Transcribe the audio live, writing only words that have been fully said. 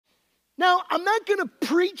Now, I'm not going to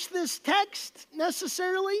preach this text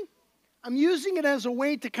necessarily. I'm using it as a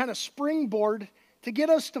way to kind of springboard to get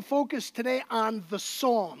us to focus today on the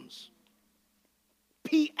Psalms.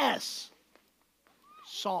 P.S.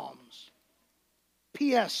 Psalms.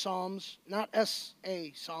 P.S. Psalms, not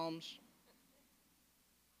S.A. Psalms.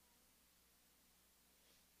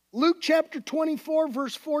 Luke chapter 24,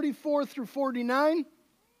 verse 44 through 49.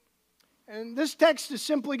 And this text is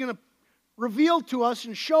simply going to reveal to us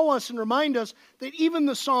and show us and remind us that even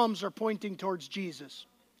the Psalms are pointing towards Jesus.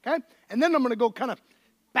 Okay? And then I'm going to go kind of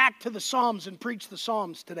back to the Psalms and preach the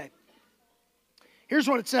Psalms today. Here's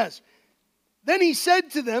what it says. Then he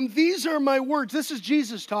said to them, "These are my words." This is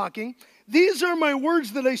Jesus talking. "These are my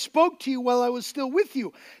words that I spoke to you while I was still with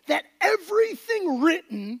you, that everything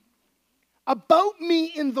written about me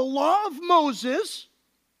in the law of Moses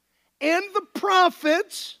and the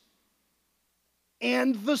prophets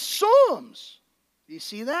and the Psalms." Do you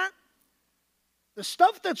see that? The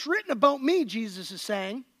stuff that's written about me, Jesus is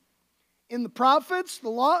saying, in the prophets, the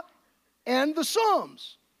law, and the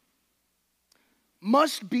Psalms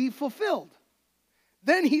must be fulfilled.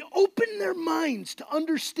 Then he opened their minds to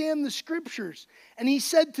understand the scriptures. And he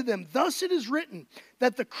said to them, "Thus it is written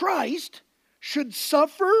that the Christ should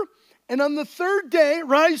suffer and on the third day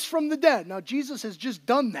rise from the dead." Now Jesus has just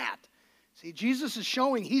done that. See, Jesus is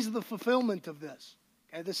showing he's the fulfillment of this.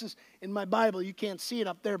 Okay, this is in my Bible. You can't see it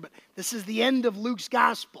up there, but this is the end of Luke's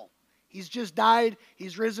gospel. He's just died.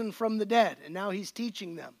 He's risen from the dead. And now he's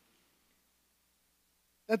teaching them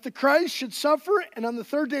that the Christ should suffer and on the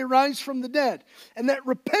third day rise from the dead, and that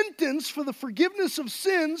repentance for the forgiveness of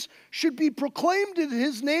sins should be proclaimed in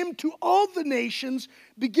his name to all the nations,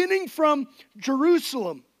 beginning from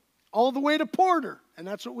Jerusalem all the way to Porter. And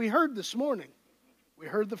that's what we heard this morning. We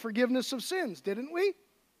heard the forgiveness of sins, didn't we?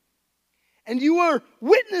 "And you are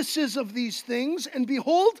witnesses of these things, and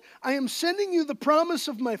behold, I am sending you the promise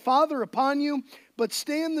of my Father upon you, but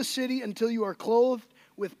stay in the city until you are clothed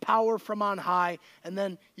with power from on high." And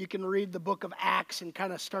then you can read the book of Acts and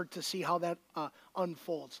kind of start to see how that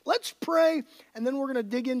unfolds. Let's pray, and then we're going to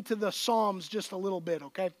dig into the Psalms just a little bit,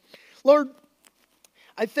 okay? Lord,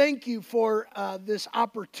 I thank you for this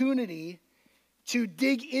opportunity to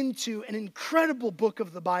dig into an incredible book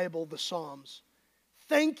of the Bible, the Psalms.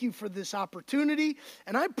 Thank you for this opportunity,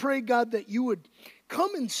 and I pray, God, that you would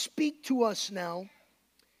come and speak to us now.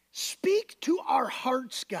 Speak to our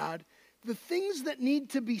hearts, God, the things that need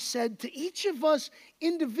to be said to each of us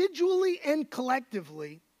individually and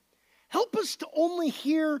collectively. Help us to only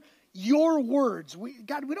hear your words.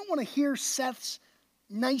 God, we don't want to hear Seth's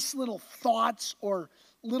nice little thoughts or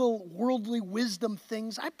little worldly wisdom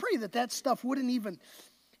things. I pray that that stuff wouldn't even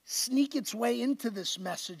sneak its way into this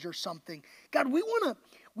message or something. God, we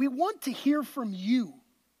want to hear from you.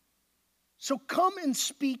 So come and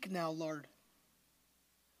speak now, Lord.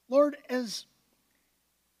 Lord,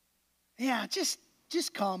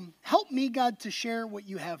 just come. Help me, God, to share what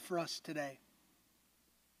you have for us today.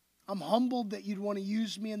 I'm humbled that you'd want to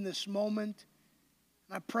use me in this moment.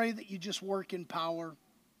 And I pray that you just work in power.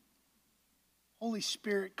 Holy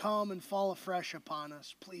Spirit, come and fall afresh upon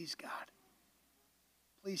us. Please, God.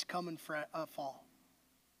 Please come and fall.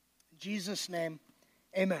 In Jesus' name,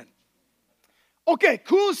 amen. Okay,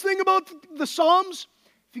 coolest thing about the Psalms,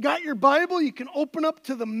 if you got your Bible, you can open up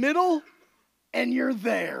to the middle and you're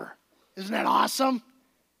there. Isn't that awesome?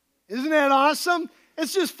 Isn't that awesome?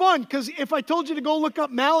 It's just fun because if I told you to go look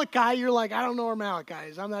up Malachi, you're like, I don't know where Malachi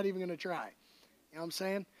is. I'm not even going to try. You know what I'm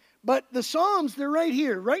saying? But the Psalms, they're right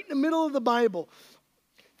here, right in the middle of the Bible.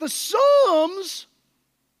 The Psalms,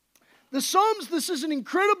 this is an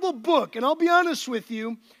incredible book. And I'll be honest with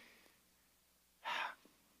you,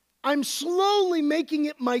 I'm slowly making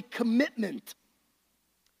it my commitment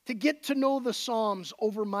to get to know the Psalms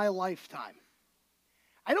over my lifetime.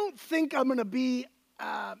 I don't think I'm going to be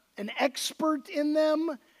an expert in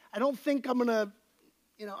them. I don't think I'm going to,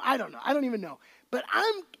 I don't know. I don't even know. But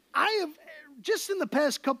I have, just in the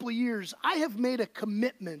past couple of years, I have made a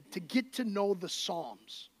commitment to get to know the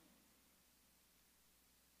Psalms.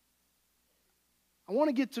 I want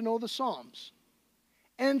to get to know the Psalms.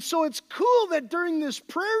 And so it's cool that during this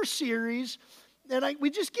prayer series that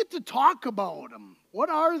we just get to talk about them. What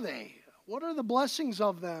are they? What are the blessings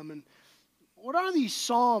of them? And what are these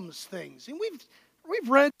Psalms things? And we've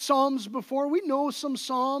read Psalms before. We know some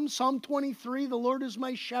Psalms. Psalm 23, the Lord is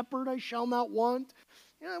my shepherd, I shall not want.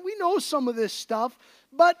 We know some of this stuff.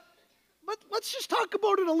 But let's just talk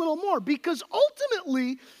about it a little more. Because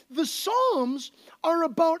ultimately, the Psalms are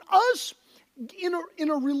about us in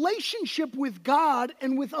a relationship with God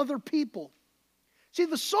and with other people. See,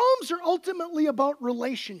 the Psalms are ultimately about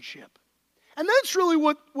relationship. And that's really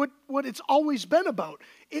what it's always been about.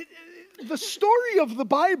 The story of the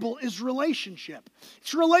Bible is relationship.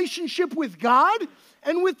 It's relationship with God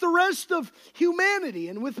and with the rest of humanity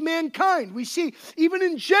and with mankind. We see, even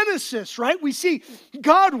in Genesis, right? We see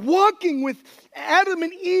God walking with Adam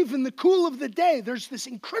and Eve in the cool of the day. There's this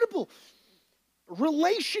incredible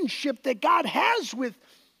relationship that God has with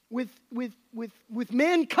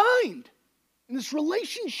mankind. And this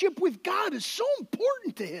relationship with God is so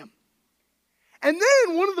important to him. And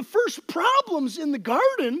then one of the first problems in the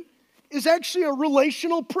garden is actually a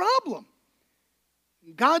relational problem.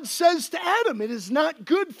 God says to Adam, it is not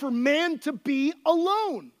good for man to be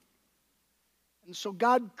alone. And so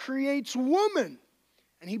God creates woman,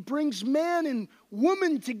 and he brings man and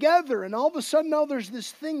woman together, and all of a sudden now there's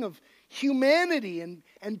this thing of humanity and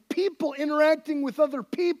people interacting with other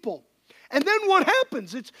people. And then what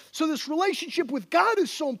happens? So this relationship with God is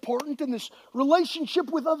so important, and this relationship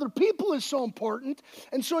with other people is so important.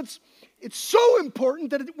 And so it's so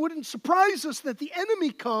important that it wouldn't surprise us that the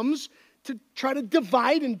enemy comes to try to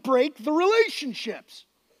divide and break the relationships.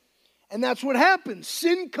 And that's what happens.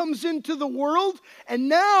 Sin comes into the world, and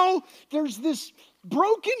now there's this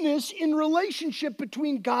brokenness in relationship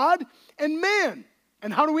between God and man.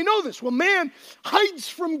 And how do we know this? Well, man hides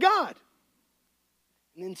from God.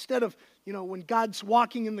 And instead of, when God's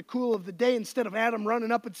walking in the cool of the day, instead of Adam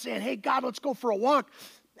running up and saying, hey, God, let's go for a walk,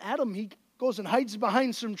 Adam, he goes and hides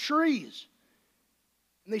behind some trees.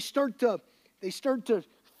 And they start to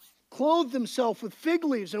clothe themselves with fig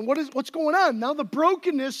leaves. And what's going on? Now the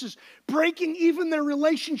brokenness is breaking even their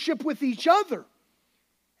relationship with each other.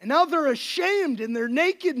 And now they're ashamed in their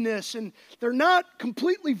nakedness, and they're not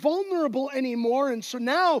completely vulnerable anymore. And so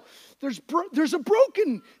now it's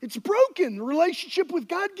broken. The relationship with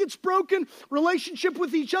God gets broken. Relationship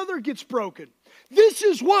with each other gets broken. This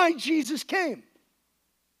is why Jesus came.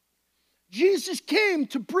 Jesus came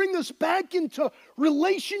to bring us back into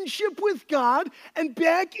relationship with God and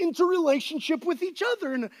back into relationship with each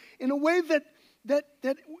other in a way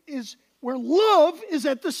that is where love is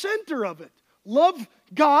at the center of it. Love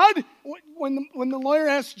God. When the lawyer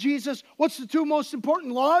asks Jesus, what's the two most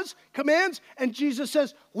important laws, commands? And Jesus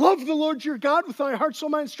says, love the Lord your God with all your heart, soul,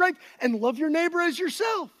 mind, and strength, and love your neighbor as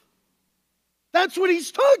yourself. That's what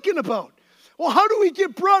he's talking about. Well, how do we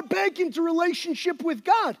get brought back into relationship with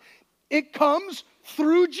God? It comes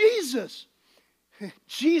through Jesus.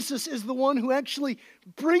 Jesus is the one who actually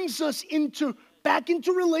brings us back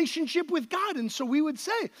into relationship with God. And so we would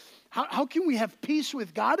say, how can we have peace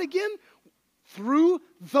with God again? Through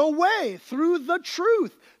the way, through the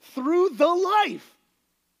truth, through the life.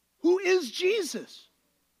 Who is Jesus?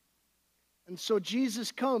 And so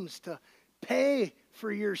Jesus comes to pay for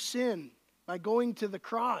your sin by going to the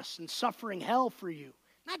cross and suffering hell for you.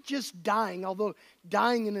 Not just dying, although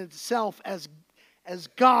dying in itself as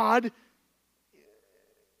God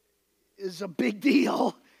is a big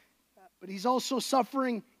deal, but he's also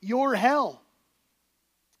suffering your hell.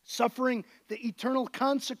 Suffering the eternal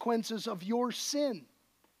consequences of your sin.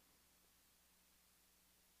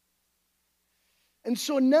 And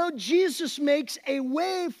so now Jesus makes a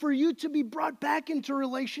way for you to be brought back into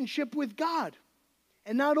relationship with God.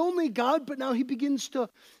 And not only God, but now he begins to,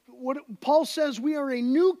 what Paul says, we are a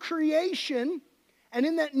new creation. And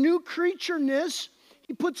in that new creatureness,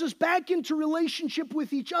 he puts us back into relationship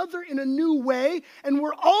with each other in a new way. And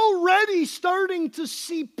we're already starting to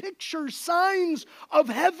see pictures, signs of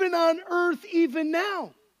heaven on earth even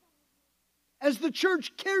now. As the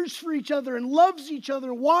church cares for each other and loves each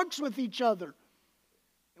other and walks with each other.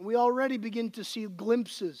 And we already begin to see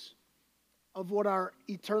glimpses of what our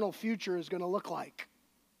eternal future is going to look like.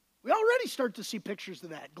 We already start to see pictures of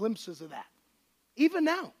that, glimpses of that. Even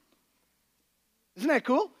now. Isn't that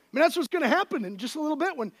cool? I mean, that's what's going to happen in just a little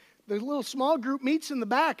bit when the little small group meets in the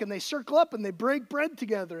back and they circle up and they break bread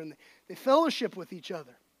together and they fellowship with each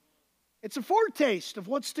other. It's a foretaste of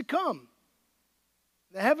what's to come.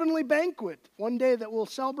 The heavenly banquet, one day that we'll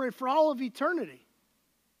celebrate for all of eternity.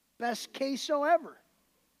 Best queso ever.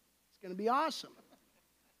 It's going to be awesome.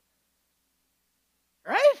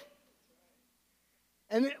 Right?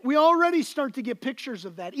 And we already start to get pictures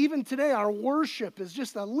of that. Even today, our worship is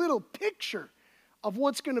just a little picture of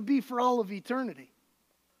what's going to be for all of eternity.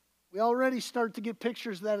 We already start to get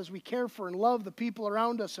pictures of that as we care for and love the people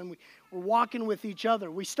around us and we're walking with each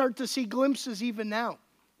other. We start to see glimpses even now.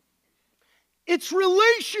 It's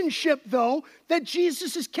relationship, though, that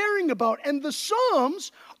Jesus is caring about. And the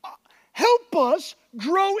Psalms help us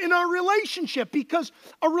grow in our relationship, because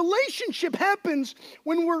a relationship happens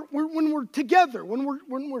when we're together, when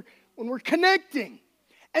we're connecting.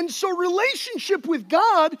 And so relationship with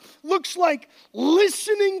God looks like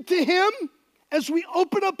listening to him as we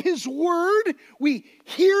open up his word, we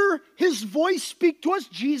hear his voice speak to us.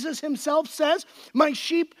 Jesus himself says, my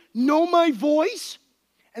sheep know my voice.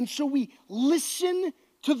 And so we listen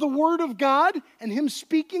to the word of God and him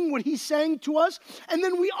speaking what he's saying to us. And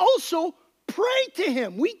then we also pray to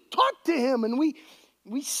him. We talk to him and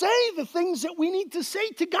we say the things that we need to say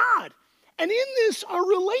to God. And in this, our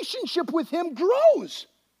relationship with him grows.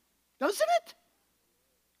 Doesn't it?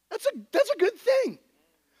 That's a good thing.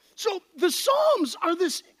 So the Psalms are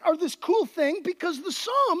this cool thing because the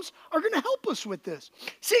Psalms are going to help us with this.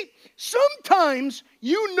 See, sometimes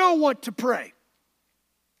you know what to pray.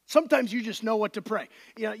 Sometimes you just know what to pray.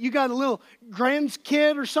 You know, you got a little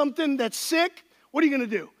grandkid or something that's sick. What are you going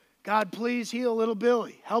to do? God, please heal little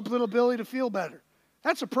Billy. Help little Billy to feel better.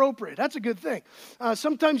 That's appropriate. That's a good thing.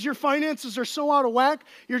 Sometimes your finances are so out of whack,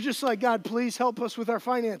 you're just like, God, please help us with our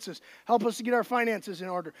finances. Help us to get our finances in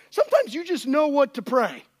order. Sometimes you just know what to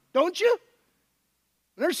pray, don't you?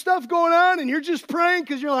 There's stuff going on and you're just praying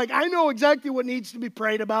because you're like, I know exactly what needs to be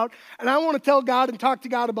prayed about, and I want to tell God and talk to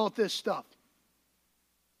God about this stuff.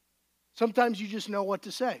 Sometimes you just know what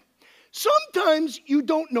to say. Sometimes you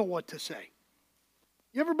don't know what to say.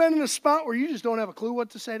 You ever been in a spot where you just don't have a clue what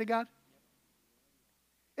to say to God?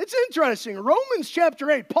 It's interesting. Romans chapter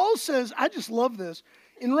 8, Paul says, I just love this.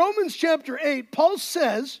 In Romans chapter 8, Paul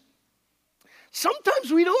says,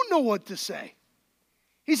 sometimes we don't know what to say.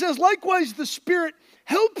 He says, likewise, the Spirit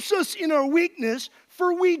helps us in our weakness,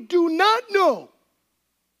 for we do not know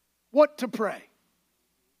what to pray.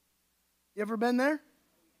 You ever been there?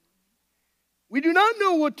 We do not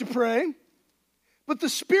know what to pray, but the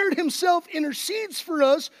Spirit himself intercedes for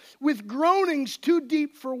us with groanings too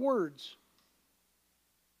deep for words.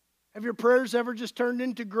 Have your prayers ever just turned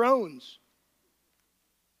into groans?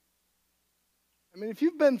 I mean, if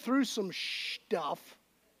you've been through some stuff,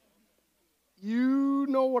 you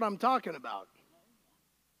know what I'm talking about.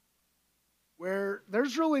 Where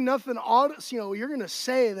there's really nothing you're going to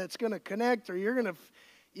say that's going to connect, or you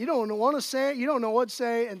don't want to say it, you don't know what to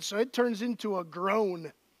say, and so it turns into a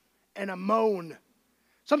groan and a moan.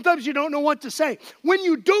 Sometimes you don't know what to say. When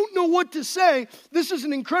you don't know what to say, this is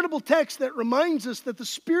an incredible text that reminds us that the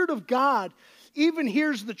Spirit of God even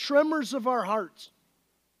hears the tremors of our hearts.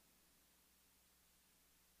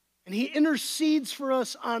 And he intercedes for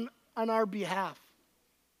us on our behalf.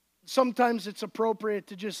 Sometimes it's appropriate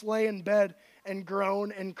to just lay in bed and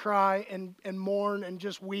groan and cry and mourn and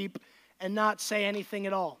just weep and not say anything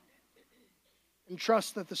at all. And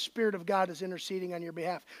trust that the Spirit of God is interceding on your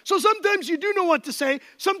behalf. So sometimes you do know what to say.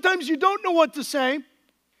 Sometimes you don't know what to say.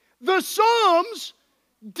 The Psalms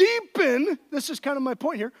deepen. This is kind of my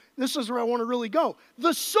point here. This is where I want to really go.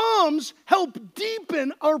 The Psalms help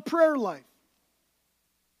deepen our prayer life.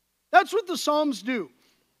 That's what the Psalms do.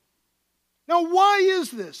 Now, why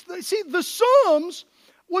is this? See, the Psalms,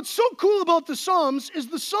 what's so cool about the Psalms is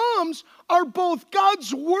the Psalms are both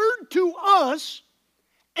God's word to us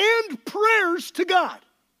and prayers to God.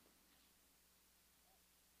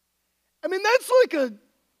 I mean,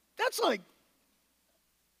 that's like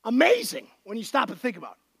amazing when you stop and think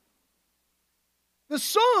about it. The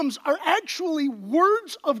Psalms are actually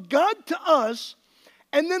words of God to us,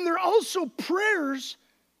 and then they're also prayers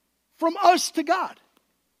from us to God.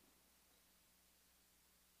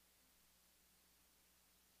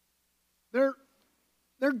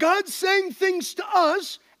 They're God saying things to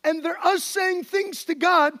us, and they're us saying things to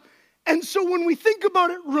God. And so when we think about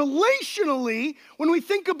it relationally, when we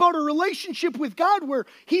think about a relationship with God where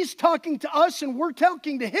he's talking to us and we're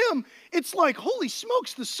talking to him, it's like, holy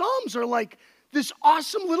smokes, the Psalms are like this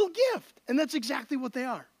awesome little gift. And that's exactly what they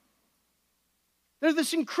are. They're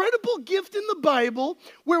this incredible gift in the Bible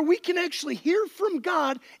where we can actually hear from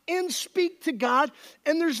God and speak to God.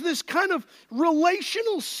 And there's this kind of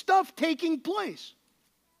relational stuff taking place.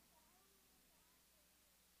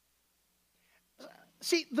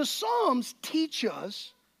 See, the Psalms teach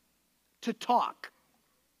us to talk.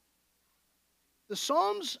 The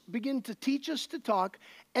Psalms begin to teach us to talk,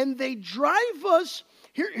 and they drive us,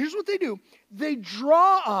 here's what they do. They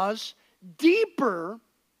draw us deeper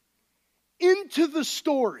into the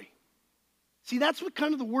story. See, that's what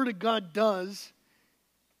kind of the Word of God does,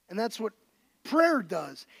 and that's what prayer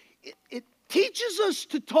does. It teaches us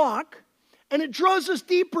to talk, and it draws us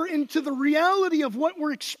deeper into the reality of what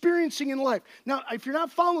we're experiencing in life. Now, if you're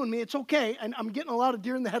not following me, it's okay. And I'm getting a lot of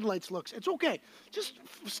deer in the headlights looks. It's okay. Just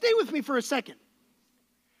stay with me for a second.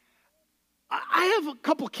 I have a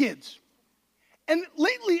couple kids. And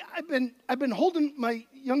lately, I've been holding my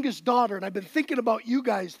youngest daughter, and I've been thinking about you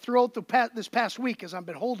guys throughout this past week as I've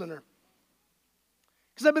been holding her.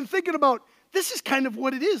 Because I've been thinking about this is kind of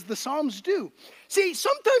what it is, the Psalms do. See,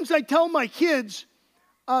 sometimes I tell my kids,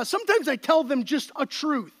 sometimes I tell them just a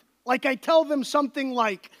truth. Like I tell them something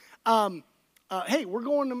like, hey, we're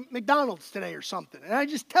going to McDonald's today or something. And I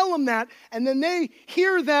just tell them that, and then they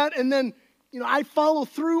hear that, and then I follow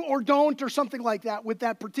through or don't or something like that with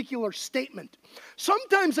that particular statement.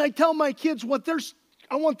 Sometimes I tell my kids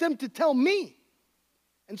I want them to tell me.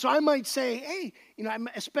 And so I might say, hey,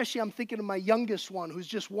 especially I'm thinking of my youngest one who's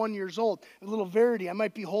just 1 year old, a little Verity. I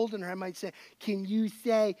might be holding her. I might say, can you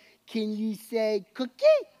say cookie?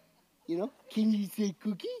 Can you say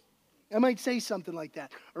cookie? I might say something like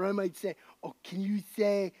that. Or I might say, oh, can you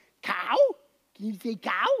say cow? Can you say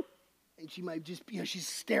cow? And she might just, she's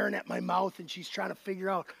staring at my mouth and she's trying to figure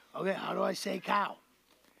out, okay, how do I say cow?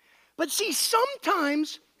 But see,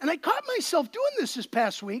 sometimes, and I caught myself doing this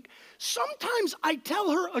past week, sometimes I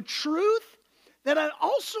tell her a truth that I'm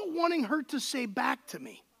also wanting her to say back to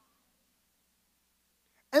me.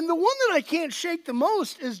 And the one that I can't shake the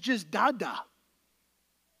most is just dada.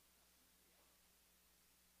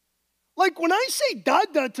 Like when I say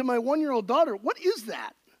dada to my 1-year-old daughter, what is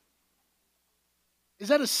that? Is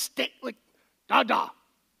that a like, dada?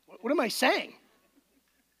 What am I saying?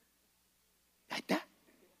 Dada?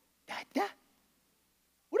 Dada?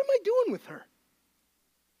 What am I doing with her?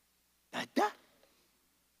 Dada?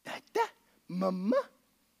 Dada? Mama?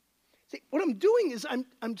 See, what I'm doing is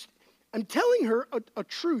I'm telling her a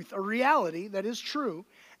truth, a reality that is true,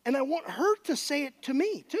 and I want her to say it to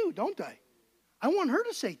me too, don't I? I want her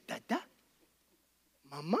to say, Dada?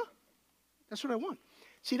 Mama? That's what I want.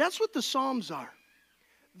 See, that's what the Psalms are.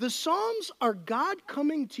 The Psalms are God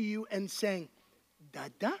coming to you and saying,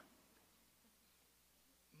 Dada?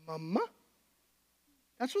 Mama?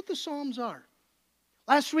 That's what the Psalms are.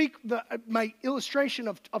 Last week, my illustration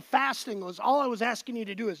of fasting was all I was asking you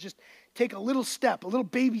to do is just take a little step, a little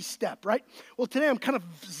baby step, right? Well, today I'm kind of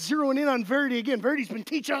zeroing in on Verity again. Verity's been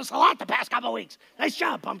teaching us a lot the past couple of weeks. Nice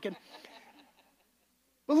job, pumpkin.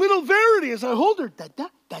 But little Verity, as I hold her, Dada,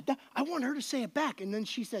 Dada, I want her to say it back. And then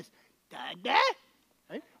she says, Dada,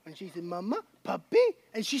 right? And she said, Mama, puppy.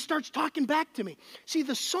 And she starts talking back to me. See,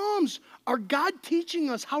 the Psalms are God teaching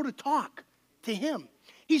us how to talk to him.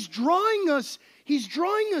 He's drawing us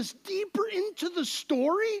deeper into the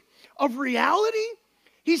story of reality.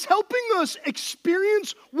 He's helping us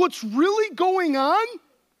experience what's really going on.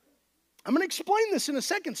 I'm going to explain this in a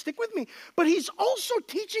second. Stick with me. But he's also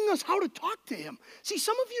teaching us how to talk to him. See,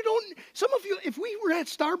 some of you, if we were at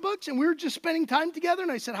Starbucks and we were just spending time together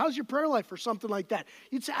and I said, how's your prayer life or something like that?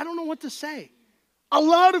 You'd say, I don't know what to say. A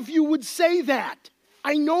lot of you would say that.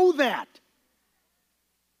 I know that.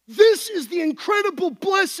 This is the incredible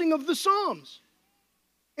blessing of the Psalms.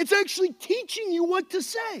 It's actually teaching you what to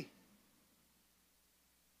say.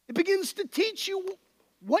 It begins to teach you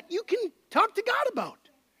what you can talk to God about.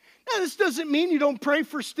 Now, this doesn't mean you don't pray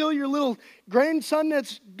for still your little grandson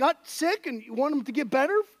that's got sick and you want him to get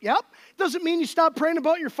better. Yep. Doesn't mean you stop praying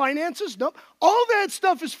about your finances. Nope. All that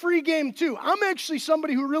stuff is free game too. I'm actually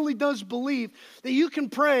somebody who really does believe that you can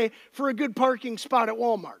pray for a good parking spot at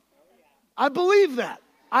Walmart. I believe that.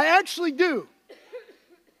 I actually do.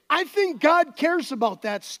 I think God cares about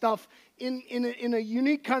that stuff in a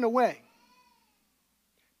unique kind of way.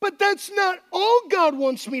 But that's not all God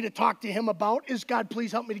wants me to talk to him about is, God,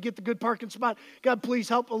 please help me to get the good parking spot. God, please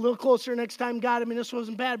help a little closer next time. God, I mean, this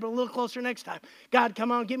wasn't bad, but a little closer next time. God,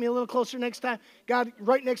 come on, get me a little closer next time. God,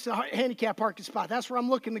 right next to the handicap parking spot. That's where I'm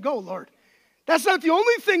looking to go, Lord. That's not the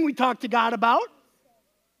only thing we talk to God about.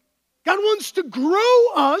 God wants to grow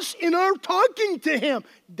us in our talking to him.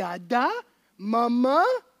 Dada, Mama,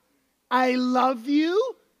 I love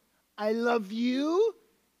you. I love you.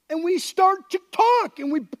 And we start to talk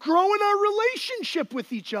and we grow in our relationship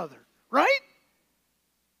with each other, right?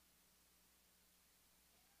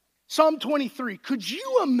 Psalm 23. Could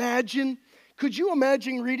you imagine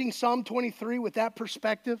reading Psalm 23 with that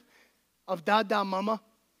perspective of Dada Mama?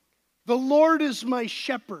 The Lord is my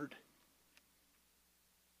shepherd.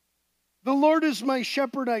 The Lord is my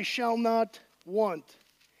shepherd, I shall not want.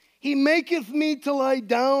 He maketh me to lie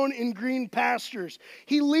down in green pastures.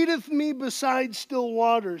 He leadeth me beside still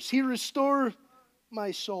waters. He restoreth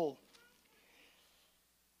my soul.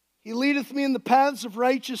 He leadeth me in the paths of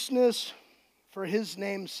righteousness for his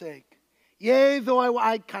name's sake. Yea, though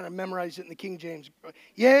I kind of memorized it in the King James.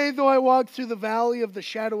 Yea, though I walk through the valley of the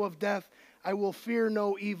shadow of death, I will fear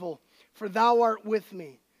no evil, for thou art with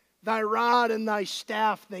me. Thy rod and thy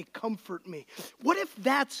staff, they comfort me. What if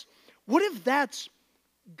that's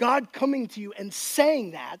God coming to you and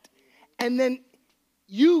saying that, and then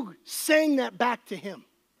you saying that back to him?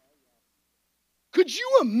 Could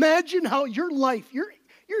you imagine how your life, your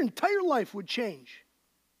your entire life would change.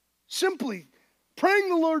 Simply praying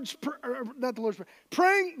the Lord's prayer, not the Lord's prayer,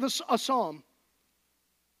 praying a psalm,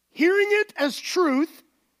 hearing it as truth,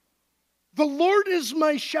 the Lord is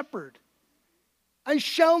my shepherd, I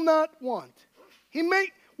shall not want.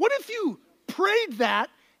 What if you prayed that,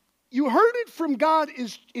 you heard it from God,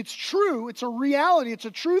 it's true, it's a reality, it's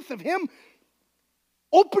a truth of Him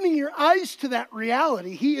opening your eyes to that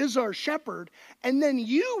reality, He is our shepherd, and then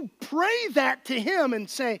you pray that to Him and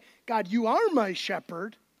say, God, you are my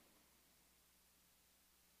shepherd.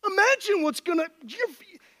 Imagine what's going to,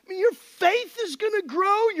 your faith is going to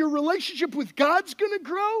grow, your relationship with God's going to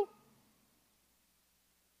grow.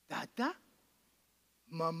 Dada,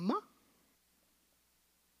 mama.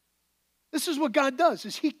 This is what God does,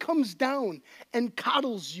 is He comes down and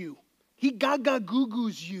coddles you. He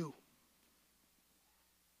gaga-goo-goos you.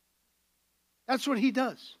 That's what He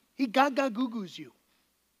does. He gaga-goo-goos you.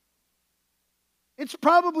 It's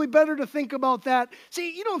probably better to think about that.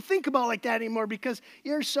 See, you don't think about it like that anymore because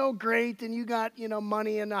you're so great and you got,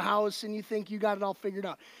 money in the house and you think you got it all figured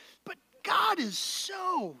out. But God is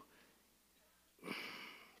so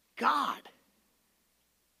God.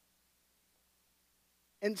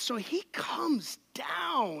 And so He comes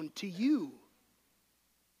down to you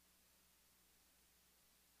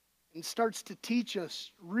and starts to teach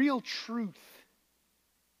us real truth.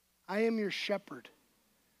 I am your shepherd.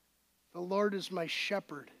 The Lord is my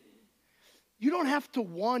shepherd. You don't have to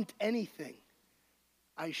want anything.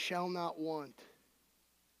 I shall not want.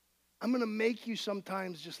 I'm going to make you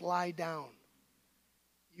sometimes just lie down.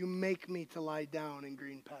 You make me to lie down in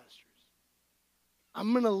green pastures.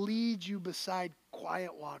 I'm going to lead you beside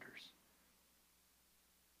quiet waters.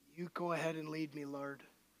 You go ahead and lead me, Lord.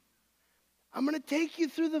 I'm going to take you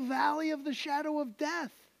through the valley of the shadow of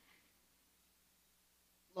death.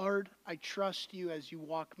 Lord, I trust you as you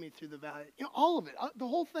walk me through the valley. All of it, the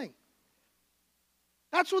whole thing.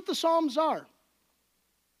 That's what the Psalms are.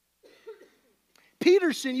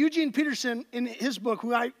 Eugene Peterson, in his book,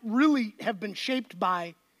 who I really have been shaped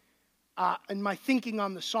by in my thinking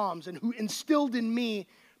on the Psalms, and who instilled in me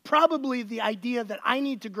probably the idea that I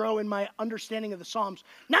need to grow in my understanding of the Psalms,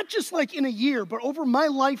 not just like in a year, but over my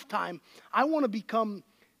lifetime. I want to become,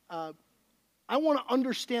 I want to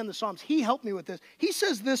understand the Psalms. He helped me with this. He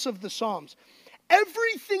says this of the Psalms: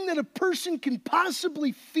 everything that a person can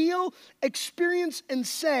possibly feel, experience, and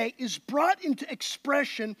say is brought into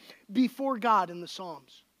expression before God in the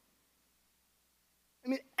Psalms.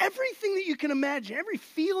 Everything that you can imagine, every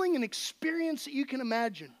feeling and experience that you can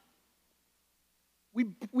imagine,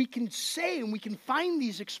 we can say and we can find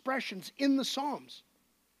these expressions in the Psalms.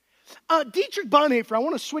 Dietrich Bonhoeffer, I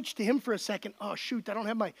want to switch to him for a second. Oh, shoot, I don't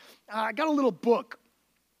have I got a little book.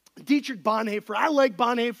 Dietrich Bonhoeffer. I like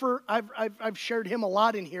Bonhoeffer. I've shared him a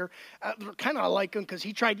lot in here. Kind of like him because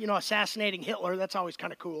he tried, assassinating Hitler. That's always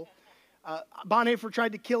kind of cool. Bonhoeffer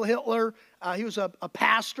tried to kill Hitler. He was a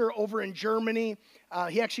pastor over in Germany.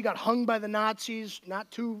 He actually got hung by the Nazis not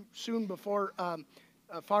too soon before,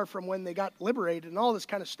 far from when they got liberated and all this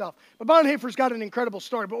kind of stuff. But Bonhoeffer's got an incredible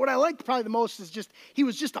story. But what I liked probably the most is he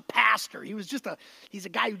was just a pastor. He's a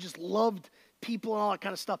guy who just loved people and all that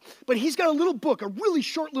kind of stuff. But he's got a little book, a really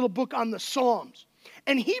short little book on the Psalms.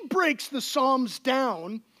 And he breaks the Psalms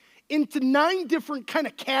down into 9 different kind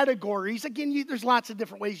of categories. Again, there's lots of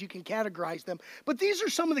different ways you can categorize them. But these are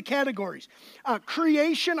some of the categories.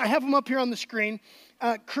 Creation, I have them up here on the screen.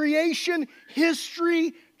 Creation,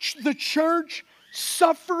 history, the church,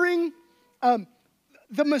 suffering,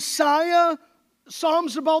 the Messiah,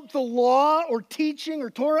 Psalms about the law or teaching or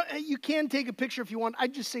Torah. You can take a picture if you want.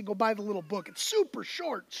 I'd just say go buy the little book. It's super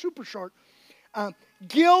short, super short.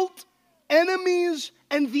 Guilt, enemies,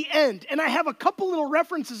 and the end. And I have a couple little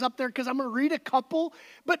references up there because I'm going to read a couple.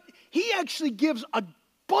 But he actually gives a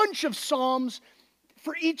bunch of Psalms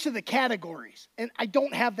for each of the categories. And I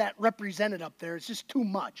don't have that represented up there. It's just too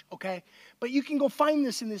much, okay? But you can go find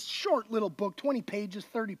this in this short little book, 20 pages,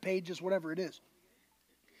 30 pages, whatever it is.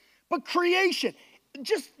 But creation,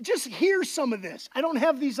 just hear some of this. I don't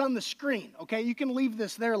have these on the screen, okay? You can leave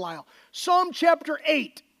this there, Lyle. Psalm chapter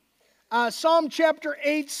 8. Psalm chapter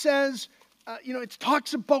 8 says, it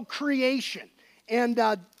talks about creation. And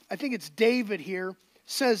I think it's David here,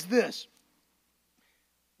 says this: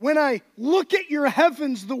 when I look at your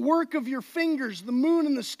heavens, the work of your fingers, the moon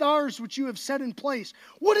and the stars which you have set in place,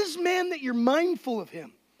 what is man that you're mindful of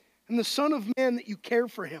him, and the son of man that you care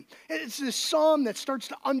for him? It's this psalm that starts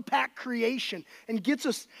to unpack creation and gets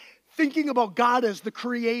us thinking about God as the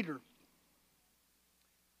creator.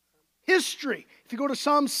 History, if you go to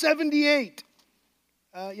Psalm 78,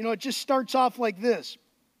 it just starts off like this.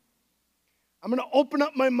 I'm going to open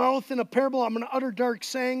up my mouth in a parable. I'm going to utter dark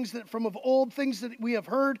sayings that from of old, things that we have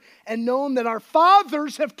heard and known that our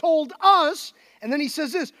fathers have told us. And then he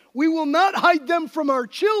says this, we will not hide them from our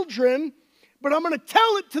children, but I'm going to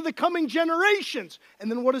tell it to the coming generations.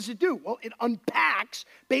 And then what does it do? Well, it unpacks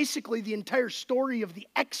basically the entire story of the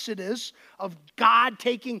Exodus, of God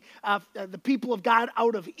taking the people of God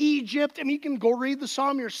out of Egypt. I mean, you can go read the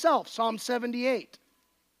psalm yourself, Psalm 78.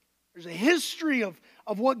 There's a history of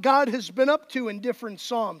what God has been up to in different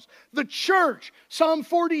psalms. The church, Psalm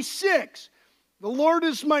 46. The Lord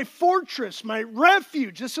is my fortress, my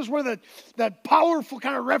refuge. This is where that powerful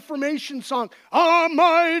kind of Reformation song, a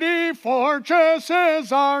mighty fortress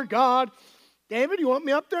is our God. David, you want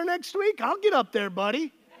me up there next week? I'll get up there,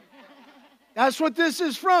 buddy. That's what this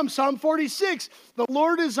is from, Psalm 46. The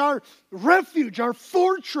Lord is our refuge, our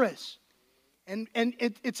fortress. And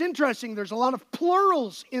it's interesting, there's a lot of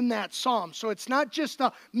plurals in that psalm. So it's not just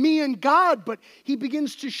me and God, but he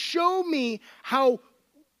begins to show me how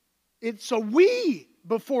it's a we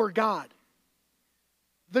before God.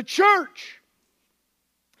 The church.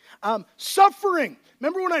 Suffering.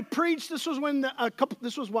 Remember when I preached, this was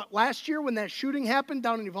last year when that shooting happened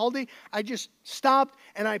down in Uvalde? I just stopped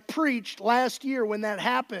and I preached last year when that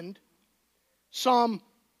happened. Psalm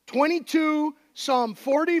 22, Psalm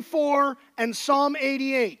 44, and Psalm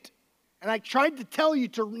 88. And I tried to tell you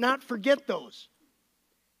to not forget those.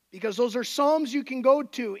 Because those are psalms you can go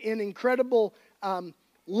to in incredible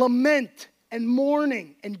lament and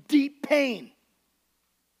mourning and deep pain.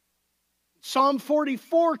 Psalm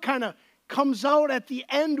 44 kind of comes out at the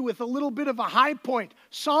end with a little bit of a high point.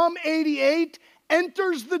 Psalm 88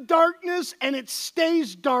 enters the darkness and it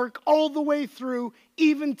stays dark all the way through,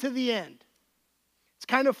 even to the end. It's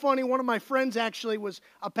kind of funny. One of my friends actually was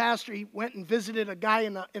a pastor. He went and visited a guy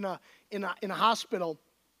in a hospital,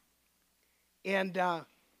 and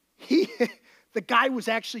the guy was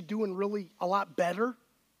actually doing really a lot better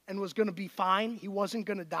and was going to be fine. He wasn't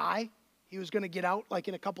going to die. He was going to get out like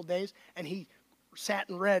in a couple days, and he sat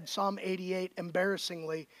and read Psalm 88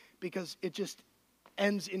 embarrassingly because it just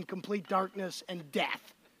ends in complete darkness and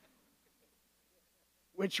death,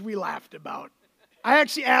 which we laughed about. I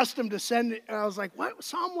actually asked him to send it, and I was like, what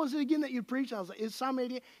psalm was it again that you preached? I was like, is Psalm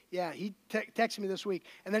 88? Yeah, he texted me this week,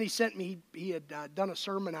 and then he sent me, he had done a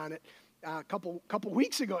sermon on it a couple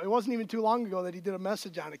weeks ago. It wasn't even too long ago that he did a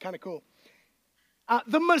message on it. Kind of cool.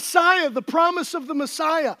 The Messiah, the promise of the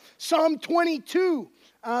Messiah, Psalm 22,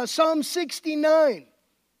 Psalm 69,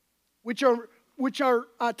 which are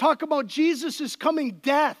talk about Jesus' coming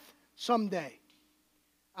death someday.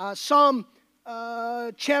 Psalm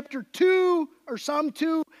chapter 2 or Psalm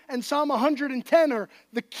 2 and Psalm 110 are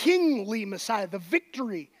the kingly Messiah, the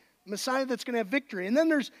victory, Messiah that's going to have victory. And then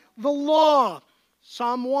there's the law,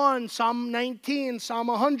 Psalm 1, Psalm 19, Psalm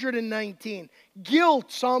 119. Guilt,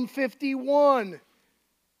 Psalm 51.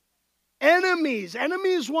 Enemies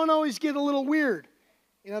one always get a little weird.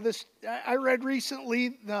 You know, this I read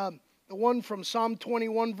recently the one from Psalm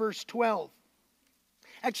 21 verse 12.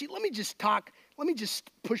 Actually, let me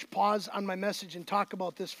just push pause on my message and talk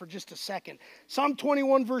about this for just a second. Psalm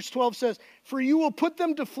 21 verse 12 says, "For you will put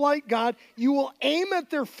them to flight, God. You will aim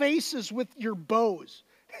at their faces with your bows."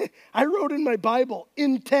 I wrote in my Bible,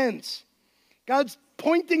 intense. God's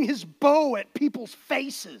pointing his bow at people's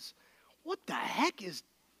faces. What the heck is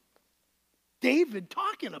David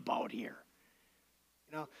talking about here?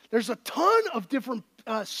 You know, there's a ton of different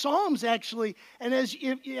Psalms actually, and as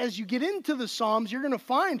you get into the Psalms, you're going to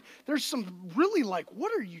find there's some really like,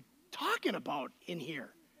 what are you talking about in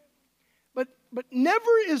here? But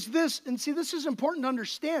never is this, and see, this is important to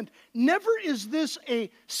understand, never is this a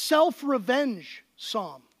self-revenge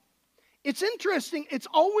psalm. It's interesting, it's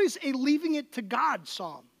always a leaving it to God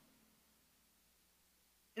psalm.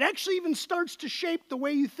 It actually even starts to shape the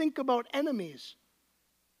way you think about enemies.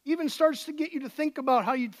 Even starts to get you to think about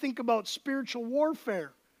how you'd think about spiritual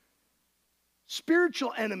warfare,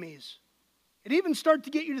 spiritual enemies. It even starts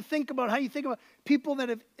to get you to think about how you think about people that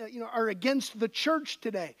have, are against the church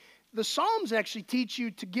today. The Psalms actually teach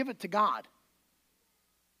you to give it to God.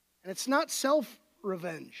 And it's not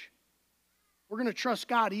self-revenge. We're going to trust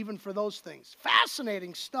God even for those things.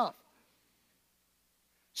 Fascinating stuff.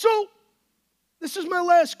 So, this is my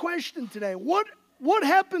last question today. What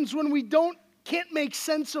happens when we can't make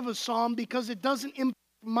sense of a psalm because it doesn't impact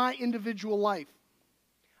my individual life?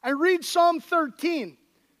 I read Psalm 13.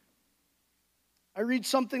 I read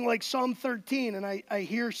something like Psalm 13, and I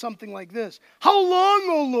hear something like this. How long,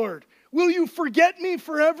 O Lord, will you forget me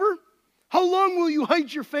forever? How long will you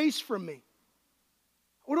hide your face from me?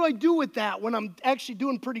 What do I do with that when I'm actually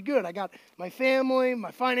doing pretty good? I got my family,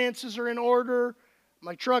 my finances are in order,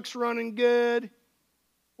 My truck's running good.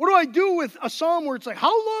 What do I do with a psalm where it's like, how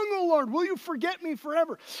long, O Lord, will you forget me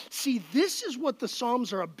forever? See, this is what the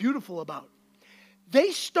Psalms are beautiful about. They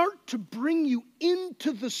start to bring you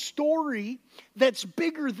into the story that's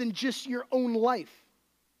bigger than just your own life.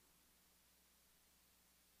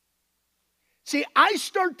 See, I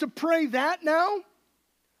start to pray that now,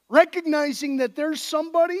 recognizing that there's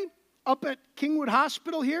somebody up at Kingwood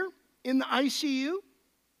Hospital here in the ICU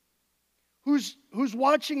who's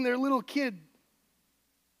watching their little kid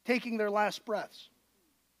taking their last breaths.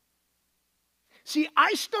 See,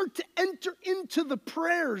 I start to enter into the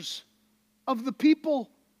prayers of the people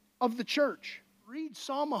of the church. Read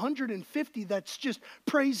Psalm 150, that's just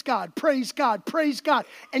praise God, praise God, praise God.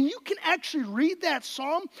 And you can actually read that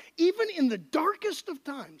psalm even in the darkest of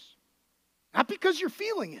times. Not because you're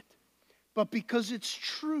feeling it, but because it's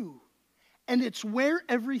true. And it's where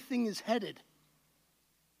everything is headed.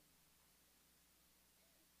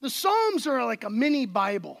 The Psalms are like a mini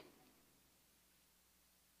Bible.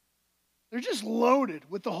 They're just loaded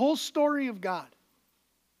with the whole story of God.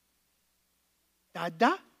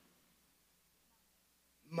 Dada,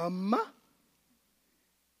 mama,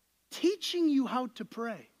 teaching you how to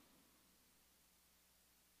pray.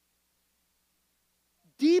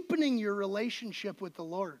 Deepening your relationship with the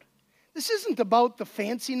Lord. This isn't about the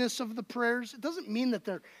fanciness of the prayers. It doesn't mean that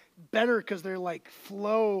they're better because they're like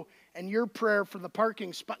flow and your prayer for the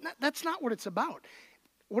parking spot. That's not what it's about.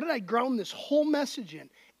 What did I ground this whole message in?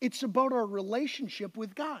 It's about our relationship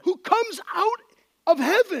with God, who comes out of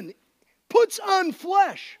heaven, puts on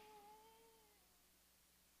flesh,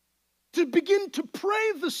 to begin to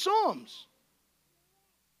pray the Psalms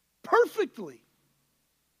perfectly,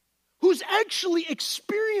 who's actually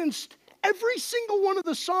experienced every single one of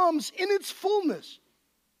the Psalms in its fullness.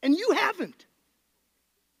 And you haven't.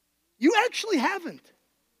 You actually haven't.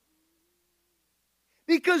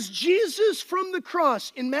 Because Jesus from the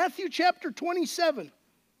cross, in Matthew chapter 27,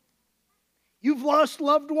 you've lost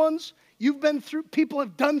loved ones. You've been through, people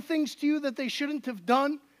have done things to you that they shouldn't have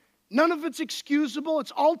done. None of it's excusable.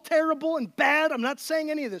 It's all terrible and bad. I'm not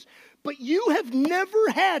saying any of this. But you have never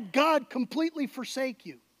had God completely forsake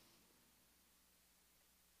you.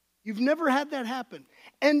 You've never had that happen.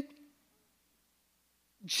 And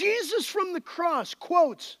Jesus from the cross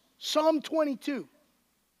quotes Psalm 22.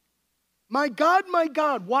 My God,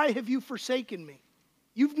 why have you forsaken me?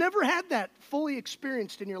 You've never had that fully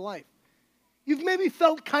experienced in your life. You've maybe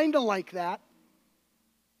felt kind of like that.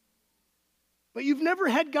 But you've never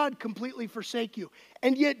had God completely forsake you.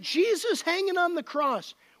 And yet Jesus hanging on the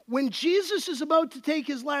cross, when Jesus is about to take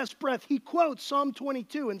his last breath, he quotes Psalm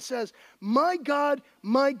 22 and says, my God,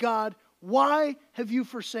 why have you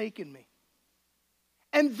forsaken me?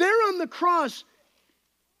 And there on the cross,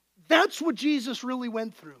 that's what Jesus really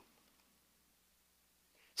went through.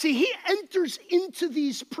 See, he enters into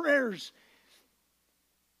these prayers.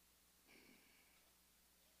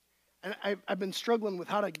 And I've been struggling with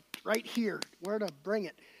how to, right here, where to bring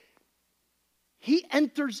it. He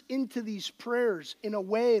enters into these prayers in a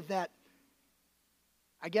way that,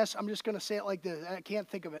 I guess I'm just going to say it like this, I can't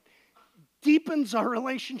think of it, deepens our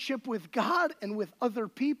relationship with God and with other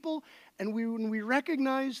people. And when we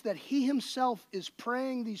recognize that he himself is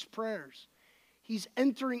praying these prayers, he's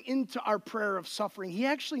entering into our prayer of suffering. He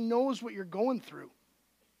actually knows what you're going through.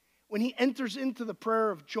 When he enters into the prayer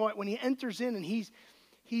of joy, when he enters in and he's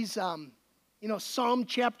Psalm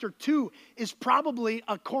chapter 2 is probably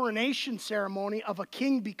a coronation ceremony of a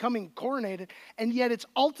king becoming coronated, and yet it's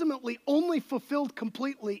ultimately only fulfilled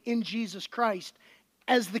completely in Jesus Christ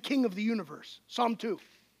as the King of the universe. Psalm 2.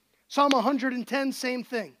 Psalm 110, same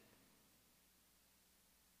thing.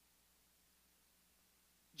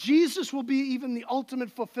 Jesus will be even the ultimate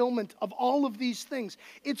fulfillment of all of these things.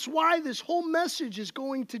 It's why this whole message is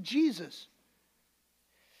going to Jesus.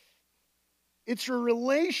 It's a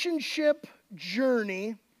relationship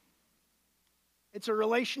journey. It's a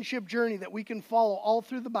relationship journey that we can follow all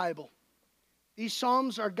through the Bible. These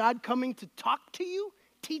Psalms are God coming to talk to you,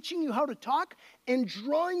 teaching you how to talk, and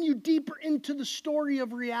drawing you deeper into the story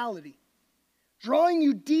of reality. Drawing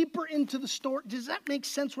you deeper into the story. Does that make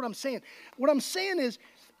sense what I'm saying? What I'm saying is,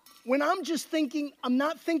 when I'm just thinking, I'm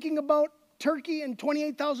not thinking about Turkey and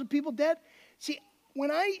 28,000 people dead. See,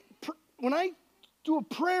 when I do a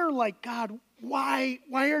prayer like, God, why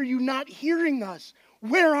are you not hearing us?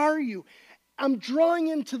 Where are you? I'm drawing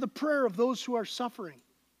into the prayer of those who are suffering.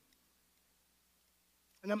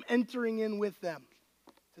 And I'm entering in with them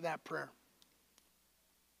to that prayer.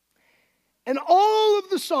 And all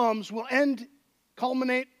of the Psalms will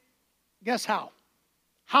culminate, guess how?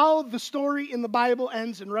 How the story in the Bible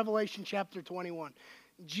ends in Revelation chapter 21.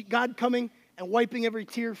 God coming and wiping every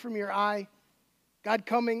tear from your eye. God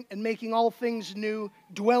coming and making all things new,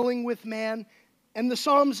 dwelling with man. And the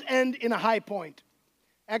Psalms end in a high point.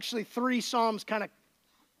 Actually, 3 Psalms kind of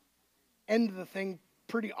end the thing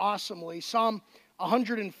pretty awesomely. Psalm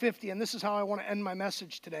 150, and this is how I want to end my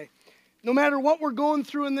message today. No matter what we're going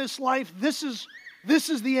through in this life, this is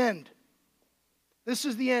the end. This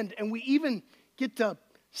is the end. And we even get to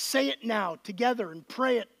say it now together and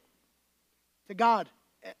pray it to God.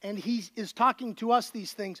 And He is talking to us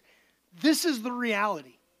these things. This is the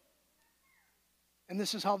reality. And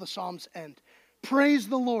this is how the Psalms end. Praise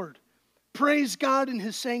the Lord. Praise God in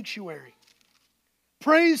His sanctuary.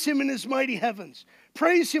 Praise Him in His mighty heavens.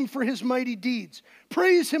 Praise Him for His mighty deeds.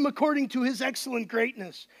 Praise Him according to His excellent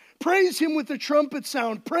greatness. Praise Him with the trumpet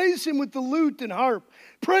sound. Praise Him with the lute and harp.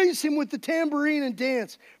 Praise Him with the tambourine and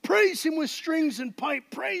dance. Praise Him with strings and pipe.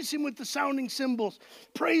 Praise Him with the sounding cymbals.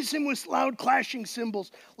 Praise Him with loud clashing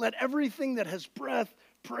cymbals. Let everything that has breath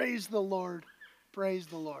praise the Lord. Praise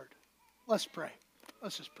the Lord. Let's pray.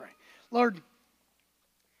 Let's just pray. Lord,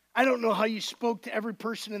 I don't know how you spoke to every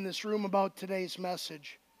person in this room about today's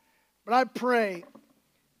message, but I pray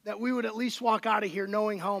that we would at least walk out of here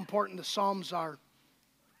knowing how important the Psalms are.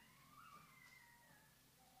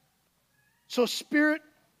 So Spirit,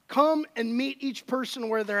 come and meet each person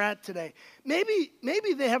where they're at today. Maybe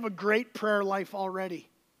they have a great prayer life already.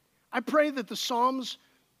 I pray that the Psalms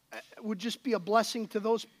would just be a blessing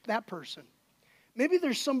to that person. Maybe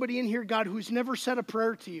there's somebody in here, God, who's never said a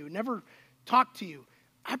prayer to you, never talked to you.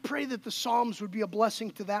 I pray that the Psalms would be a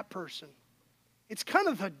blessing to that person. It's kind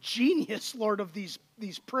of the genius, Lord, of these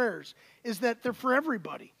prayers, is that they're for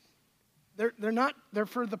everybody. They're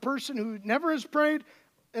for the person who never has prayed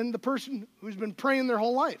and the person who's been praying their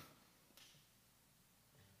whole life.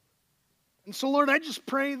 And so, Lord, I just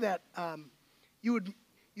pray that you'd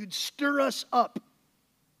stir us up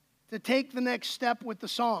to take the next step with the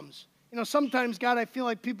Psalms. You know, sometimes, God, I feel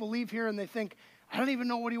like people leave here and they think, I don't even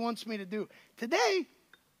know what He wants me to do. Today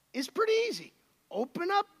is pretty easy. Open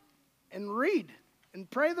up and read and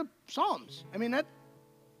pray the Psalms. I mean,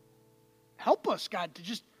 help us, God, to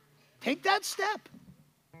just take that step.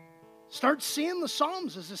 Start seeing the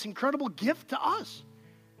Psalms as this incredible gift to us,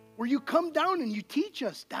 where you come down and you teach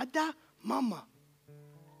us, Dada, Mama.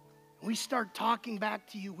 We start talking back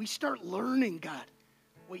to you. We start learning, God,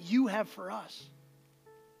 what you have for us.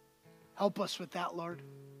 Help us with that, Lord.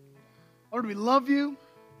 Lord, we love you.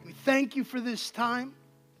 We thank you for this time.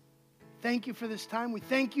 Thank you for this time. We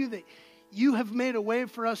thank you that you have made a way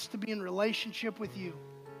for us to be in relationship with you.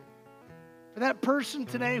 For that person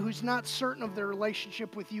today who's not certain of their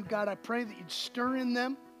relationship with you, God, I pray that you'd stir in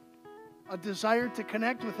them a desire to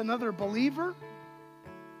connect with another believer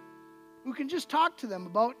who can just talk to them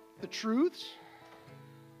about the truths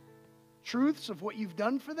of what you've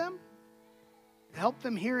done for them. Help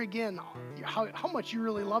them hear again how much you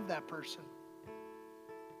really love that person.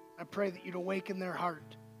 I pray that you'd awaken their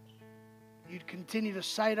heart. You'd continue to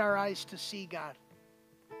sight our eyes to see, God.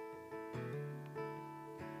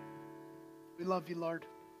 We love you, Lord.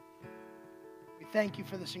 We thank you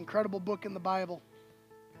for this incredible book in the Bible.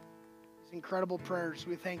 These incredible prayers.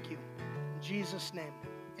 We thank you. In Jesus' name,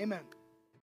 amen.